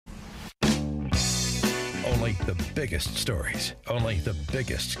Only the biggest stories, only the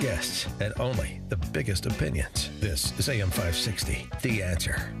biggest guests, and only the biggest opinions. This is AM 560, The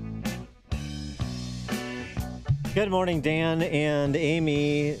Answer. Good morning, Dan and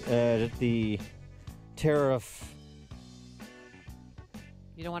Amy. The tariff...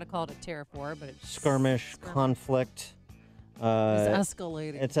 You don't want to call it a tariff war, but it's... Skirmish, conflict. It's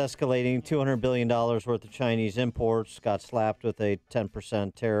escalating. It's escalating. $200 billion worth of Chinese imports got slapped with a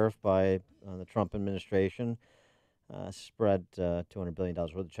 10% tariff by the Trump administration. Spread $200 billion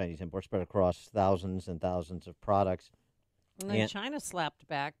worth of Chinese imports spread across thousands and thousands of products. And then China slapped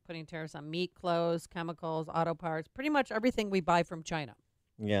back, putting tariffs on meat, clothes, chemicals, auto parts, pretty much everything we buy from China.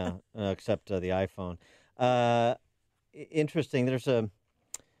 Yeah, except the iPhone. Interesting. There's a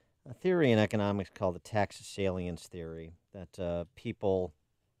theory in economics called the tax salience theory, that people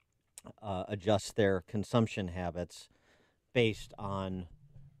adjust their consumption habits based on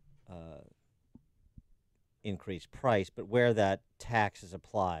increased price, but where that tax is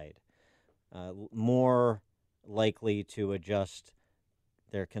applied, more likely to adjust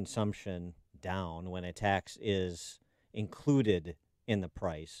their consumption down when a tax is included in the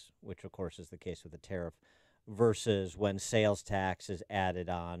price, which of course is the case with the tariff, versus when sales tax is added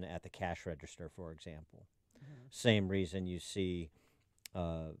on at the cash register, for example. Mm-hmm. Same reason you see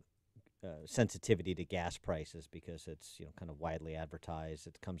sensitivity to gas prices, because it's kind of widely advertised.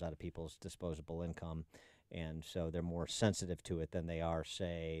 It comes out of people's disposable income, and so they're more sensitive to it than they are,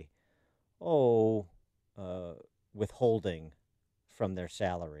 say, withholding from their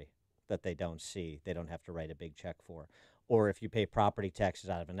salary that they don't see, they don't have to write a big check for. Or if you pay property taxes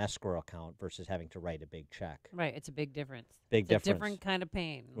out of an escrow account versus having to write a big check. Right, it's a big difference. It's a different kind of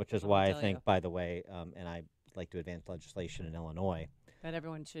pain. Which is why I think, by the way, and I like to advance legislation in Illinois, that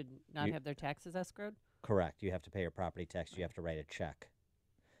everyone should not have their taxes escrowed? Correct. You have to pay your property tax. You have to write a check.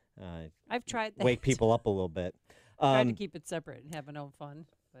 I've tried that. Wake people up a little bit. Try to keep it separate and have an own fund.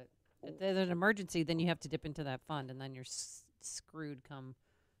 But if there's an emergency, then you have to dip into that fund, and then you're screwed come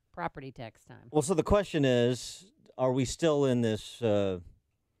property tax time. Well, so the question is, are we still in this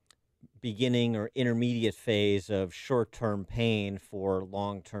beginning or intermediate phase of short-term pain for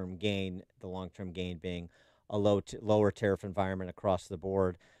long-term gain, the long-term gain being a lower tariff environment across the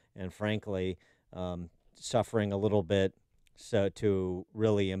board, and frankly, suffering a little bit to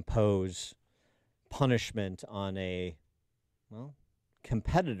really impose punishment on a,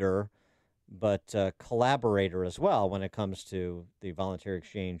 competitor, but collaborator as well when it comes to the voluntary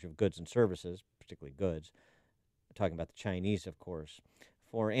exchange of goods and services, particularly goods. We're talking about the Chinese, of course.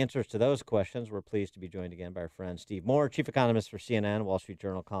 For answers to those questions, we're pleased to be joined again by our friend Steve Moore, chief economist for CNN, Wall Street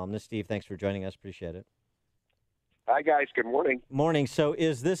Journal columnist. Steve, thanks for joining us. Appreciate it. Hi, guys. Good morning. Morning. So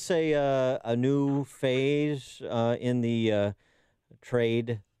is this a new phase in the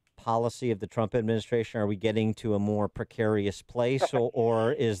trade policy of the Trump administration? Are we getting to a more precarious place,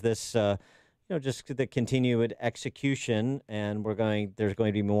 or is this just the continued execution, and there's going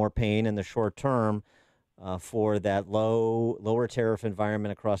to be more pain in the short term for that lower tariff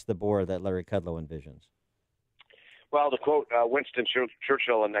environment across the board that Larry Kudlow envisions? Well, to quote Winston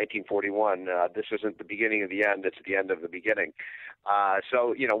Churchill in 1941, this isn't the beginning of the end, it's the end of the beginning.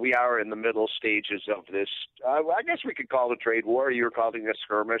 So, we are in the middle stages of this, I guess we could call it a trade war. You're calling it a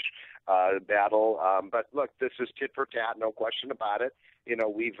skirmish battle. But look, this is tit for tat, no question about it.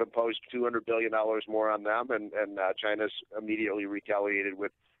 We've imposed $200 billion more on them, and China's immediately retaliated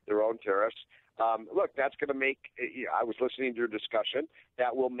with their own tariffs. Look, that's going to make, I was listening to your discussion,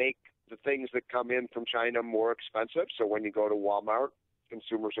 that will make the things that come in from China more expensive. So when you go to Walmart,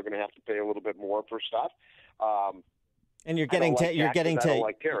 consumers are going to have to pay a little bit more for stuff. And you're getting to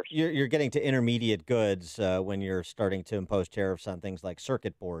intermediate goods when you're starting to impose tariffs on things like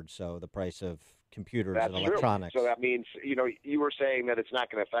circuit boards. So the price of computers and electronics. True. So that means you were saying that it's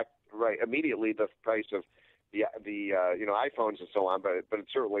not going to affect immediately the price of the iPhones and so on, but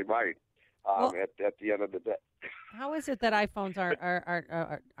it's certainly right at the end of the day. How is it that iPhones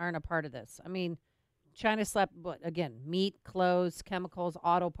aren't a part of this? I mean, China slapped, meat, clothes, chemicals,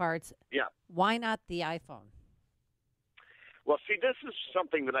 auto parts. Yeah. Why not the iPhone? Well, see, this is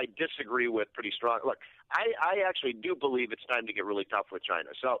something that I disagree with pretty strong. Look, I actually do believe it's time to get really tough with China.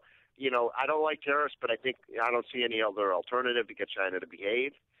 So, I don't like tariffs, but I don't see any other alternative to get China to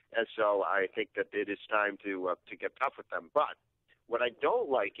behave. And so I think that it is time to get tough with them. But what I don't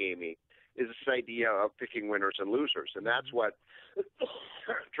like, Amy, is this idea of picking winners and losers. And that's what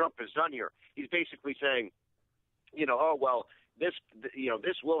Trump has done here. He's basically saying, this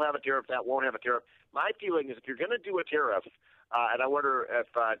will have a tariff, that won't have a tariff. My feeling is if you're going to do a tariff and I wonder if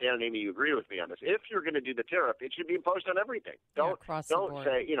Dan and Amy, you agree with me on this. If you're going to do the tariff, it should be imposed on everything. Don't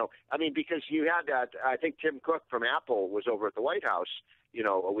say, because you had that. I think Tim Cook from Apple was over at the White House,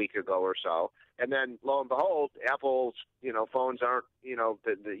 a week ago or so, and then lo and behold, Apple's phones aren't you're not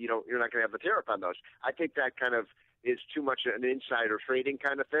going to have the tariff on those. I think that kind of is too much an insider trading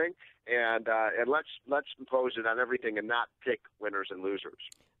kind of thing, and let's impose it on everything and not pick winners and losers.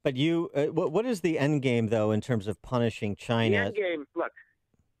 But what is the end game though in terms of punishing China? The end game, look.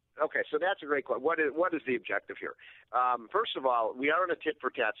 Okay, so that's a great question. What is the objective here? First of all, we are in a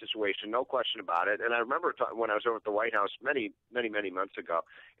tit-for-tat situation, no question about it. And I remember when I was over at the White House many, many, many months ago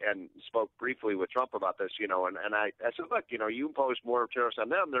and spoke briefly with Trump about this, and I said, look, you impose more tariffs on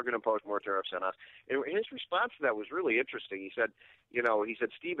them, they're going to impose more tariffs on us. And his response to that was really interesting. He said,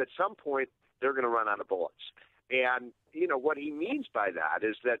 Steve, at some point they're going to run out of bullets. And, what he means by that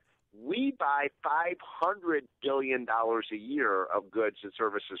is that we buy $500 billion a year of goods and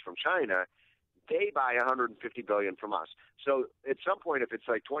services from China. They buy $150 billion from us. So at some point, if it's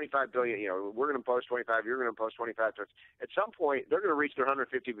like $25 billion, we're going to impose 25, you're going to impose 25. At some point, they're going to reach their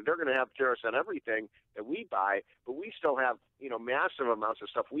 150, but they're going to have tariffs on everything that we buy. But we still have, massive amounts of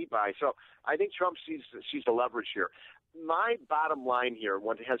stuff we buy. So I think Trump sees the leverage here. My bottom line here,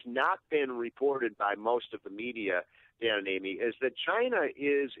 what has not been reported by most of the media, Dan and Amy, is that China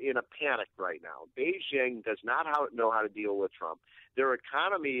is in a panic right now. Beijing does not know how to deal with Trump. Their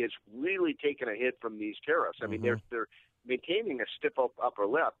economy is really taking a hit from these tariffs. I mean, they're maintaining a stiff upper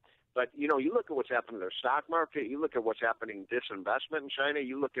lip. But, you look at what's happened to their stock market. You look at what's happening disinvestment in China.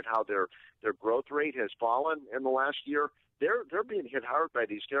 You look at how their growth rate has fallen in the last year. They're being hit hard by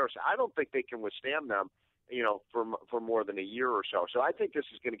these tariffs. I don't think they can withstand them, for more than a year or so. So I think this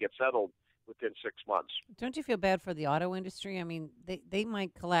is going to get settled within 6 months. Don't you feel bad for the auto industry? I mean, they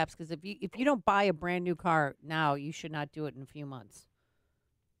might collapse because if you don't buy a brand new car now, you should not do it in a few months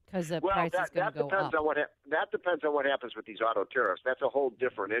because the price is going to go up. That depends on what happens with these auto tariffs. That's a whole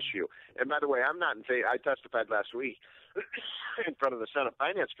different issue. And by the way, I'm not in favor. I testified last week in front of the Senate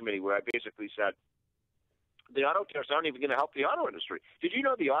Finance Committee where I basically said the auto tariffs aren't even going to help the auto industry. Did you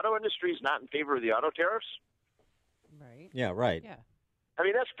know the auto industry is not in favor of the auto tariffs? Right. Yeah, right. Yeah. I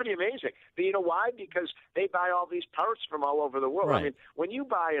mean, that's pretty amazing. But you know why? Because they buy all these parts from all over the world. Right. I mean, when you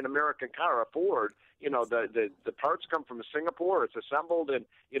buy an American car, a Ford, the parts come from Singapore. It's assembled, and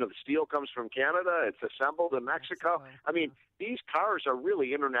the steel comes from Canada. It's assembled in Mexico. I mean, these cars are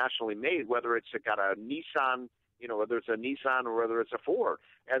really internationally made, whether it's got a Nissan, whether it's a Nissan or whether it's a Ford.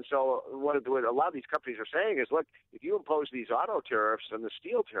 And so what a lot of these companies are saying is, look, if you impose these auto tariffs and the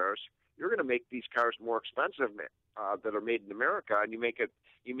steel tariffs, you're going to make these cars more expensive that are made in America, and you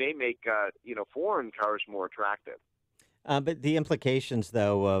may make foreign cars more attractive. But the implications,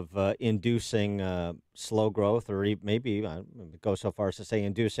 though, of inducing slow growth, or maybe go so far as to say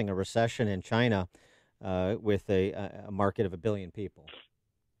inducing a recession in China with a market of 1 billion people.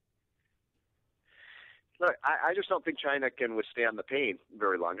 Look, I just don't think China can withstand the pain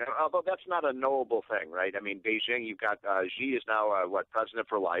very long. Although that's not a knowable thing, right? I mean, Beijing, you've got Xi is now president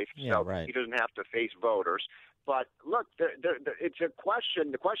for life, so right. He doesn't have to face voters. But look, it's a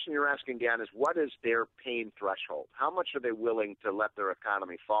question. The question you're asking, Dan, is what is their pain threshold? How much are they willing to let their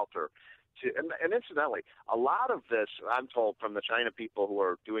economy falter? And incidentally, a lot of this, I'm told from the China people who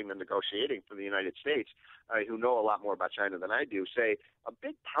are doing the negotiating for the United States, who know a lot more about China than I do, say a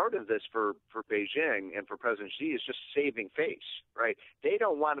big part of this for Beijing and for President Xi is just saving face, right? They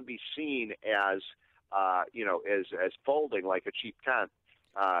don't want to be seen as folding like a cheap tent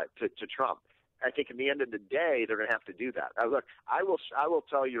to Trump. I think in the end of the day, they're going to have to do that. Look, I will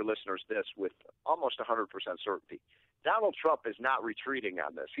tell your listeners this with almost 100% certainty. Donald Trump is not retreating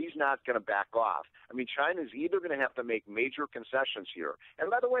on this. He's not going to back off. I mean, China's either going to have to make major concessions here.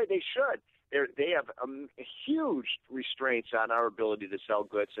 And by the way, they should. They have huge restraints on our ability to sell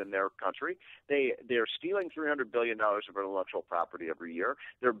goods in their country. They're stealing $300 billion of intellectual property every year.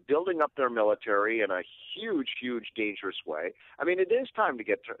 They're building up their military in a huge, dangerous way. I mean, it is time to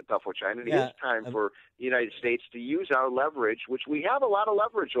get tough with China. It is time for the United States to use our leverage, which we have a lot of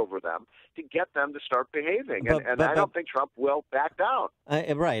leverage over them, to get them to start behaving. And I don't think Trump will back down.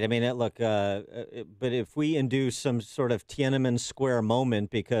 Right. I mean, look, but if we induce some sort of Tiananmen Square moment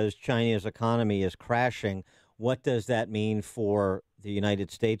because China's economy is crashing, what does that mean for the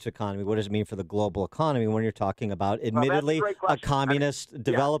United States economy? What does it mean for the global economy when you're talking about, admittedly, a communist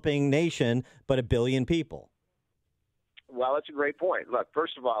developing nation, but 1 billion people? Well, it's a great point. Look,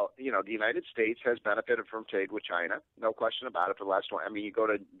 first of all, the United States has benefited from trade with China, no question about it. For the last one, I mean, you go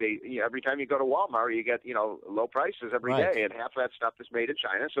to every time you go to Walmart, you get low prices every day, and half that stuff is made in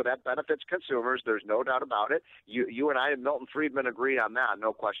China, so that benefits consumers. There's no doubt about it. You and I and Milton Friedman agree on that,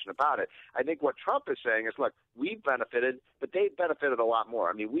 no question about it. I think what Trump is saying is, look, we've benefited, but they've benefited a lot more.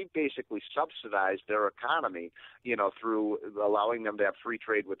 I mean, we basically subsidized their economy, through allowing them to have free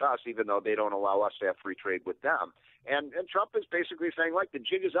trade with us, even though they don't allow us to have free trade with them. And Trump is basically saying, like, the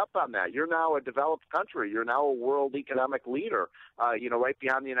jig is up on that. You're now a developed country. You're now a world economic leader, right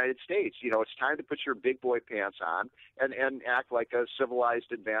behind the United States. It's time to put your big boy pants on and act like a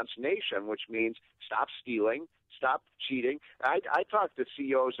civilized, advanced nation, which means stop stealing, stop cheating. I talk to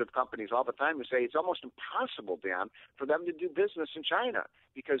CEOs of companies all the time who say it's almost impossible, Dan, for them to do business in China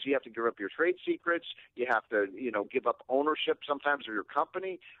because you have to give up your trade secrets. You have to, give up ownership sometimes of your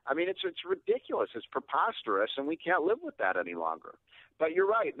company. I mean, it's ridiculous. It's preposterous, and we can't live with that any longer. But you're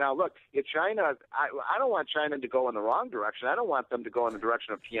right. Now, look, if China, I don't want China to go in the wrong direction. I don't want them to go in the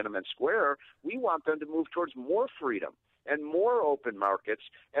direction of Tiananmen Square. We want them to move towards more freedom and more open markets.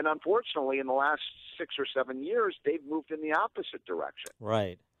 And unfortunately, in the last 6 or 7 years, they've moved in the opposite direction.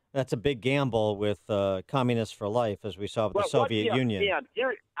 Right. That's a big gamble with communists for life, as we saw with the Soviet Union.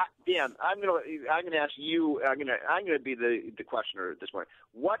 Dan, I'm going to ask you. I'm going to be the questioner at this point.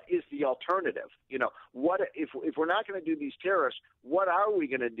 What is the alternative? What if we're not going to do these tariffs? What are we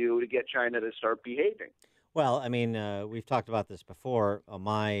going to do to get China to start behaving? Well, I mean, we've talked about this before.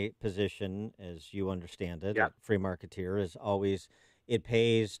 My position, as you understand it, a free marketeer, is always it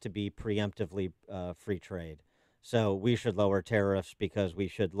pays to be preemptively free trade. So we should lower tariffs because we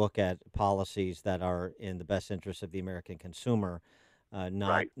should look at policies that are in the best interest of the American consumer,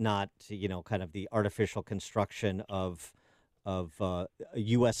 not kind of the artificial construction of a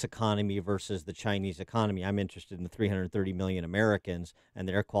U.S. economy versus the Chinese economy. I'm interested in the 330 million Americans and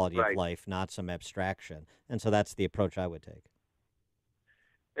their quality of life, not some abstraction. And so that's the approach I would take.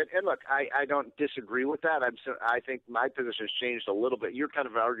 And look, I don't disagree with that. I think my position has changed a little bit. You're kind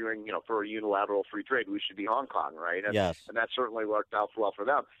of arguing, for a unilateral free trade, we should be Hong Kong, right? And, yes. And that certainly worked out well for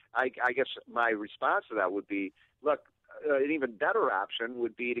them. I guess my response to that would be, look, an even better option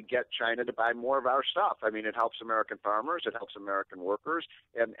would be to get China to buy more of our stuff. I mean, it helps American farmers, it helps American workers,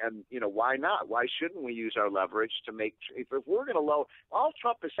 and why not? Why shouldn't we use our leverage to make? If we're going to all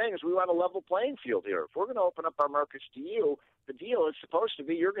Trump is saying is we want a level playing field here. If we're going to open up our markets to you, the deal is supposed to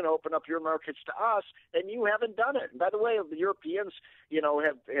be you're going to open up your markets to us, and you haven't done it. And by the way, the Europeans,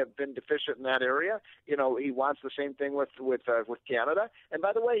 have been deficient in that area. He wants the same thing with Canada. And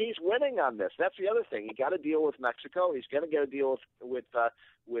by the way, he's winning on this. That's the other thing. He got a deal with Mexico. He's going to get a deal with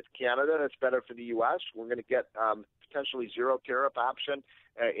Canada. That's better for the U.S. We're going to get potentially zero tariff option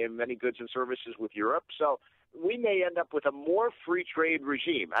in many goods and services with Europe. So we may end up with a more free trade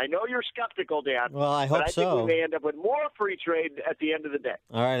regime. I know you're skeptical, Dan. Well, I hope so. But I think we may end up with more free trade at the end of the day.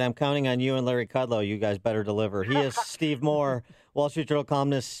 All right, I'm counting on you and Larry Kudlow. You guys better deliver. He is Steve Moore, Wall Street Journal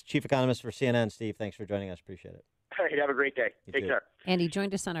columnist, chief economist for CNN. Steve, thanks for joining us. Appreciate it. All right, have a great day. Take care. And he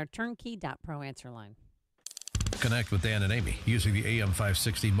joined us on our turnkey.pro answer line. Connect with Dan and Amy using the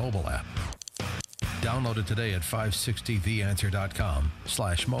AM560 mobile app. Download it today at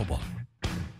 560theanswer.com/mobile.